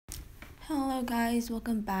Hello guys,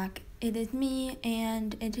 welcome back. It is me,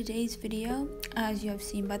 and in today's video, as you have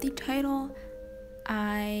seen by the title,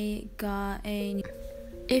 I got a...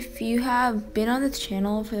 If you have been on this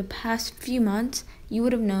channel for the past few months, you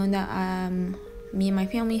would have known that me and my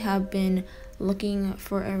family have been looking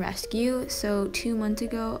for a rescue. So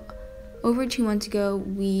over 2 months ago,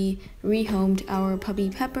 we rehomed our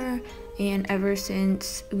puppy Pepper, and ever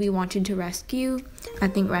since we wanted to rescue. I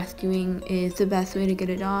think rescuing is the best way to get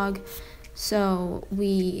a dog. So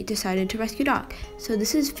we decided to rescue a dog. So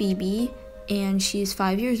this is Phoebe, and she's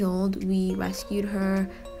 5 years old. We rescued her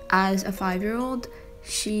as a 5-year-old.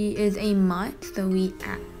 She is a mutt, so we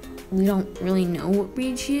don't really know what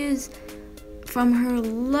breed she is. From her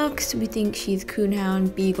looks, we think she's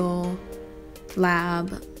coonhound, beagle,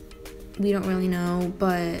 lab. We don't really know,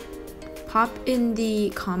 but pop in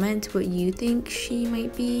the comments what you think she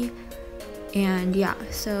might be. And yeah,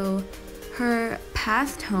 so her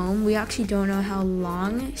past home, we actually don't know how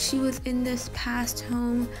long she was in this past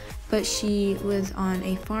home, but she was on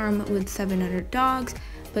a farm with 700 dogs,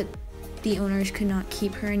 but the owners could not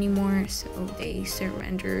keep her anymore, so they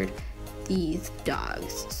surrendered these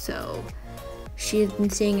dogs. So she has been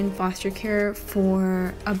staying in foster care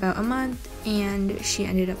for about a month, and she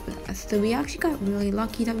ended up with us. So we actually got really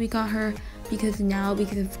lucky that we got her, because now,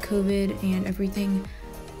 because of COVID and everything,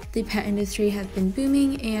 the pet industry has been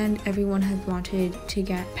booming and everyone has wanted to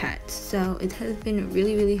get pets. So it has been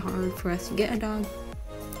really hard for us to get a dog.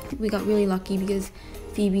 We got really lucky because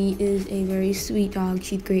Phoebe is a very sweet dog.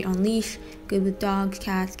 She's great on leash, good with dogs,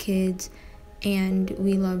 cats, kids, and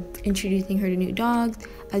we love introducing her to new dogs.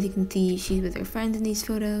 As you can see, she's with her friends in these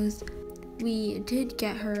photos. We did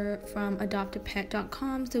get her from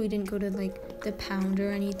adoptapet.com, so we didn't go to like the pound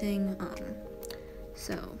or anything.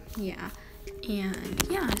 So yeah. And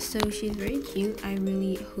yeah, so she's very cute. I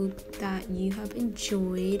really hope that you have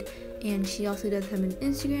enjoyed, and she also does have an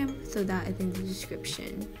Instagram, so that is in the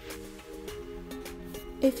description.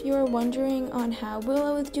 If you're wondering on how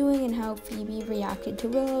Willow is doing and how Phoebe reacted to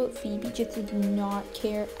Willow, Phoebe just did not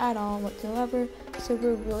care at all whatsoever, so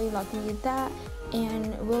we're really lucky with that,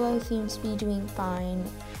 and Willow seems to be doing fine.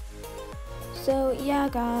 So yeah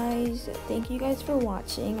guys, thank you guys for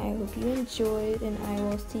watching. I hope you enjoyed, and I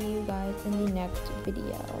will see you guys in the next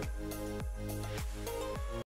video.